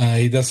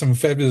 He does some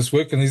fabulous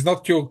work, and he's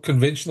not your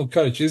conventional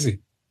coach, is he?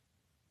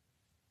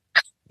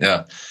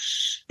 Yeah.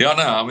 No,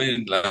 I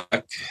mean,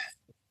 I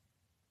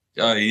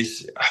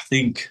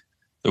think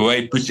the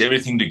way he puts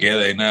everything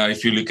together. Now,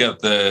 if you look at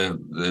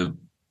the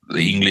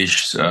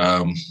English,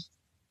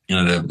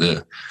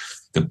 the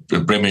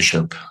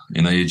Premiership,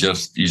 you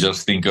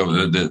just think of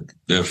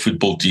the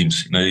football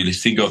teams. You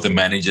think of the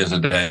managers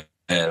that they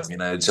have.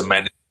 It's a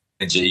manager.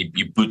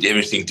 He put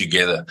everything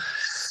together,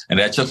 and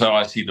that's just how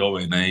I see Dobbo.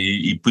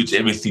 He puts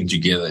everything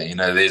together.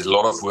 There's a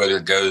lot of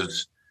work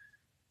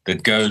that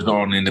that goes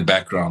on in the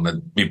background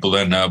that people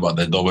don't know about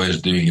that Dobbo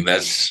is doing. And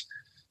that's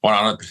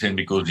 100%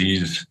 because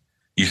he's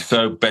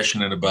so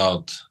passionate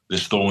about the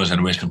Stormers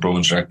and Western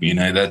Province rugby. You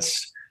know,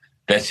 that's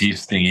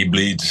his thing. He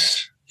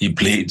bleeds.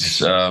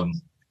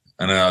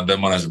 And I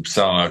don't want to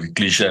sound like a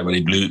cliche, but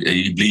he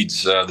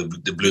bleeds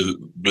the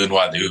blue and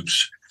white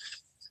hoops.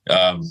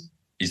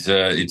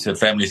 It's a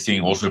family thing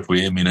also for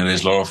him. You know,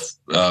 there's a lot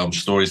of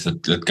stories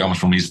that comes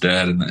from his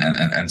dad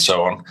and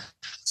so on.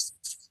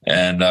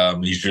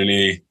 And he's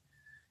really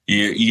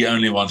he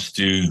only wants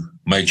to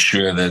make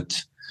sure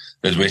that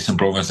Western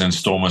Province and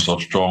Stormers are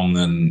strong.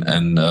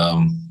 And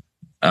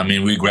I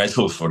mean, we're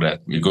grateful for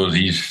that because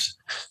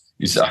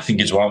I think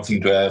it's one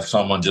thing to have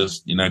someone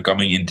just, you know,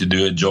 coming in to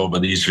do a job,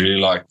 but he's really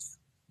like,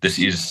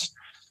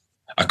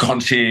 I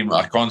can't see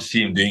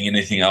him doing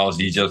anything else.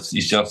 He's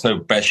just so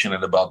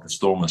passionate about the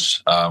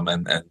Stormers,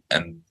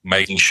 and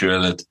making sure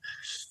that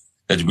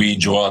we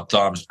enjoy our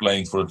times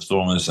playing for the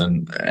Stormers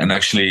and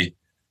actually,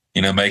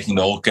 you know, making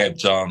the whole Cape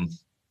Town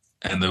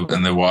and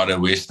the wider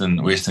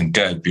Western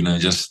Cape, you know,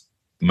 just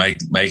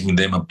making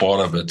them a part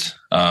of it,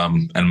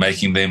 and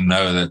making them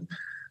know that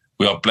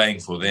we are playing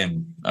for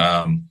them,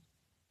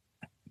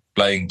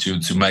 playing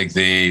to make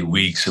their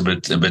weeks a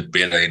bit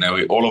better. You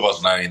know, all of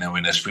us know, you know,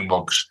 when the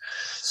Springboks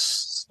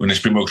win a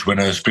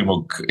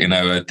Springbok, you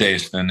know, a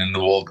test and in the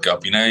World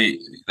Cup, you know,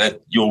 that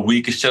your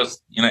week is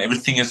just, you know,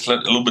 everything is a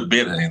little bit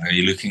better. You know,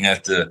 you're looking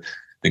at the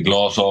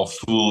glass half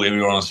full,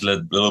 everyone's a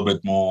little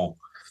bit more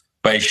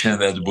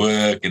patient at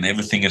work and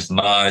everything is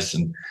nice.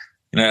 And,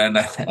 you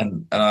know,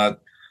 and I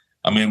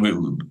mean,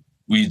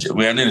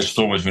 we're only the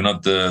Stormers, we're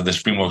not the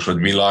Springboks, but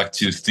we like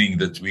to think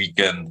that we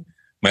can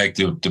make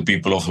the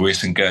people of the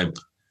Western Cape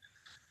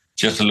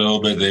just a little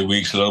bit, their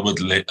weeks a little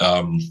bit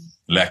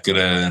lacquer,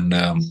 and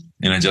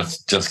you know,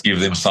 just give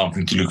them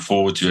something to look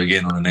forward to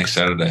again on the next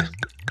Saturday.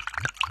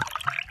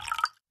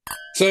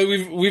 So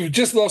we've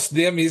just lost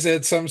Liam. He's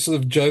had some sort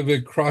of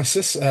Jovial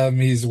crisis.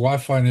 His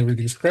Wi-Fi and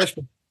everything's crashed.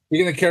 But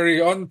we're going to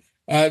carry on.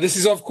 This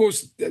is, of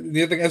course,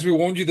 the other thing. As we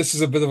warned you, this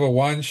is a bit of a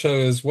wine show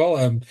as well.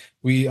 I'm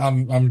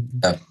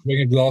drinking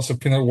a glass of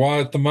Pinot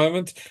Noir at the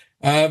moment.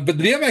 But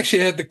Liam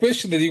actually had the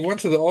question that he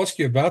wanted to ask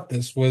you about.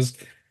 This was,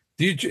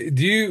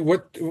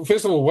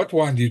 first of all, what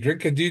wine do you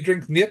drink, and do you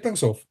drink Neethling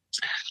Fouche?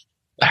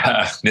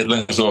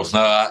 Neethling Fouche.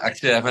 No,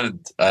 actually, I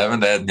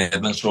haven't had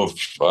Neethling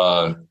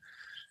Fouche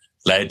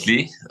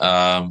lately.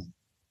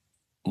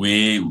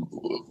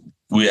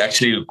 We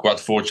actually quite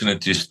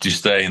fortunate to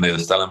stay in the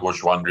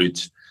Stellenbosch wine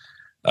route.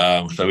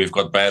 So we've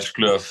got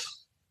Beierskloof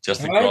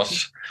just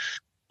across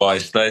by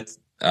state.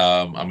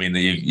 I mean,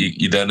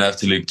 you don't have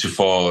to look too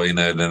far, you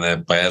know, than a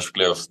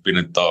Beierskloof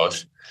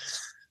Pinotage.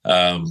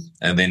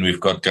 And then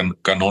we've got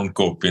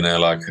Kanonkop, you know,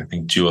 like I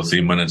think 2 or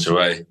 3 minutes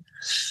away.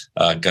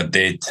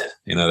 Cadet,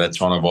 you know,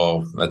 that's one of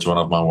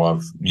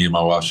me and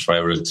my wife's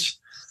favorites.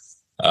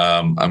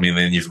 I mean,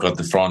 then you've got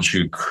the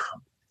Franschhoek,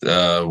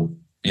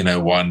 you know,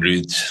 wine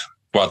route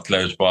quite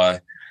close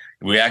by.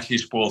 We actually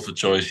spoiled for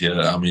choice here.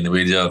 I mean,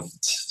 we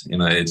just, you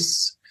know,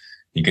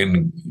 you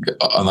can,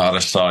 on the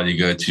other side, you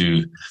go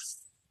to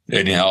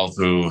Ernie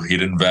Alto,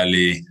 Hidden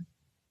Valley,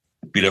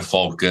 Peter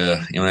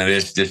Falke. You know,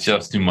 there's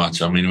just too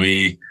much. I mean,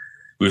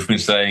 we've been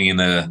staying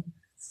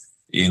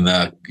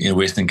in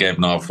Western Cape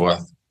now for,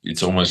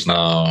 it's almost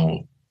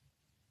now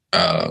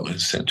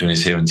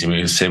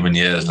 2017, 7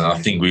 years, and I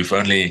think we've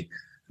only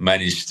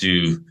managed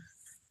to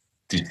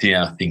see,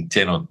 I think,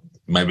 10 or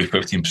maybe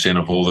 15%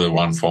 of all the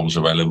wine farms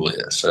available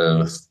here.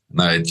 So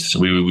no,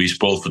 we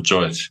spoiled for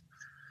choice.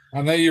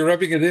 I know you're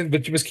rubbing it in,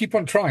 but you must keep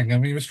on trying. I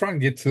mean, you must try and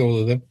get to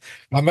all of them.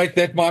 I make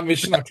that my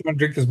mission. I try and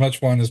drink as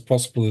much wine as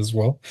possible as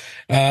well.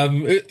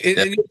 And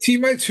your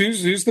teammates,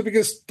 who's the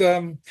biggest,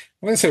 I'm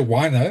going to say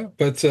wino,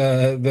 but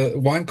the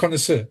wine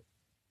connoisseur?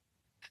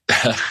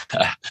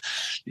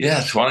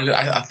 Yeah, it's one.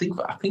 I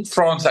think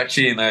Frans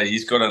actually, you know,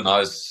 he's got a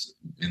nice,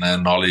 you know,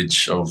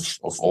 knowledge of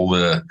all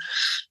the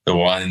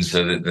wines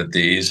that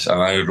there is.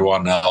 I know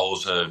Rowan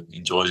also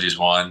enjoys his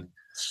wine.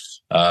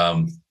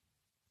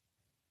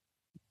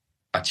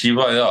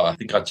 Achiva, yeah, I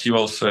think Achiva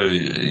also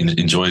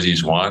enjoys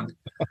his wine.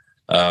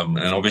 And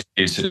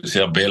obviously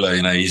Ciabello,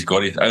 you know, he's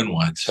got his own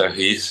wine. So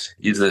he's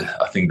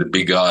I think the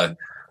big guy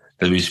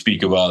that we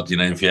speak about. You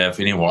know, if you have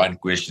any wine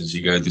questions,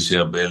 you go to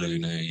Ciabello, you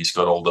know, he's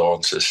got all the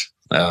answers.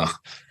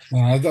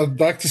 I'd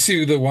like to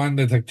see the wine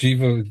that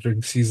Achiva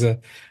drinks. He's a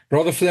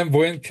rather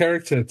flamboyant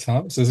character at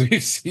times, as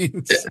we've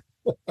seen.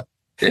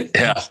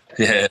 Yeah.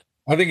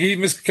 I think he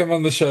must come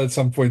on the show at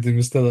some point and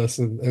must tell us,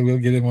 and we'll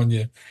get him on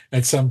you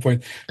at some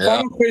point. Yeah.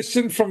 Final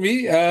question from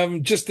me,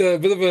 just a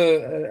bit of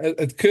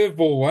a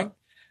curveball one.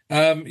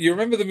 You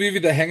remember the movie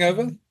The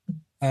Hangover?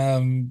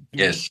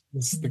 Yes.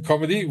 It's the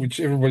comedy, which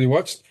everybody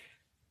watched.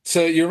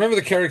 So you remember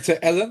the character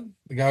Alan,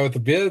 the guy with the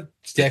beard,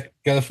 Jack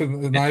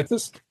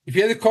Galifianakis? If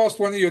you had to cast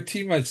one of your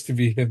teammates to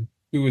be him,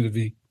 who would it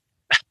be?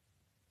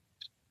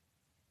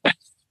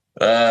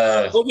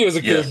 I thought he was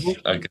a curveball.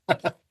 Okay.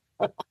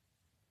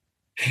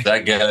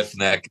 That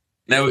Galifianakis.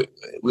 Now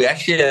we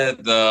actually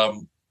had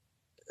Jan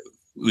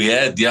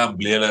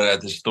Bleeler at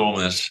the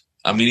Stormers,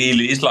 I mean,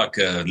 he's like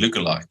a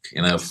lookalike,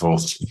 you know, for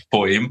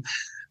him.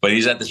 But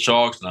he's at the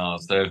Sharks now,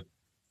 so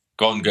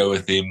can't go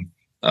with him.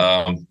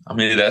 I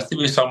mean, it has to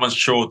be someone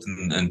short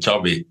and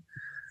chubby.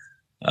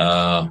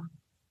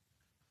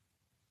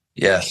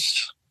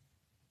 Yes.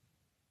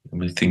 Let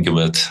me think of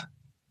it.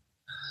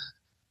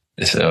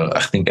 So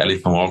I think Ali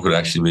van Mark would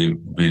actually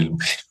be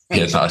a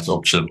nice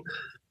option.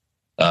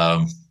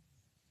 Yeah.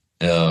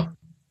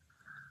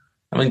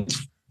 I mean,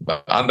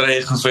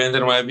 Andre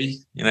Gevender maybe.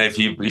 You know, if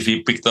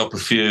he picked up a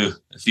few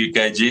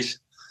kgs,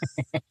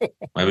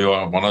 maybe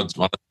one.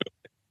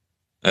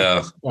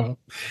 Yeah. Wow.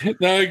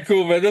 No,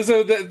 cool, man.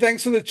 So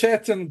thanks for the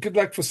chat and good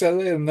luck for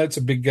Saturday. And that's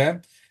a big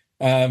game.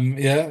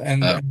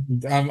 And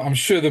I'm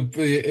sure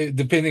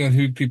depending on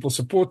who people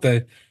support,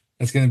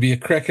 it's going to be a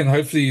crack. And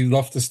hopefully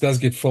Loftus does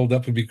get filled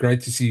up. It'd be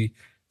great to see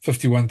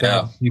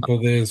 51,000 people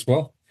there as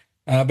well.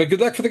 But good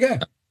luck for the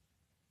game.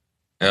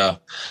 Yeah.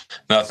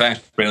 No,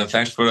 thanks, Brendan.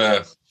 Thanks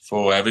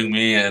for having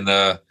me. And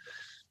I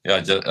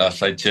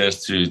say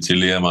cheers to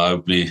Liam. I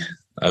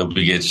hope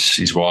he gets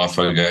his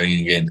Wi-Fi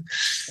going again.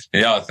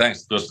 Yeah,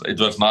 thanks. It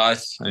was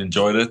nice. I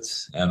enjoyed it,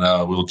 and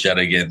we'll chat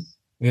again.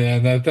 Yeah,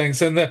 no,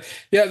 thanks. And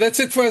that's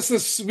it for us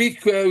this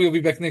week. We'll be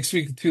back next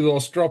week to the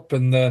last drop,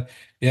 and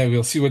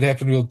we'll see what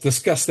happened. We'll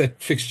discuss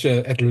that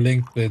fixture at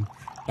length. And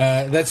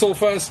that's all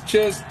for us.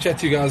 Cheers. Chat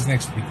to you guys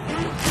next week.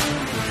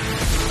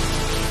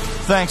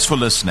 Thanks for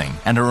listening,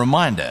 and a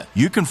reminder,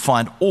 you can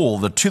find all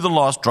the To The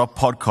Last Drop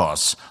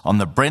podcasts on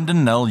the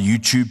Brendan Nell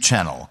YouTube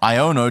channel,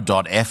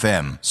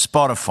 iono.fm,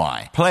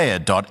 Spotify,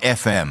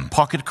 Player.fm,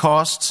 Pocket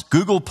Casts,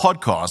 Google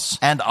Podcasts,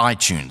 and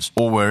iTunes,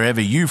 or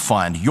wherever you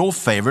find your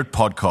favorite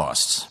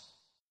podcasts.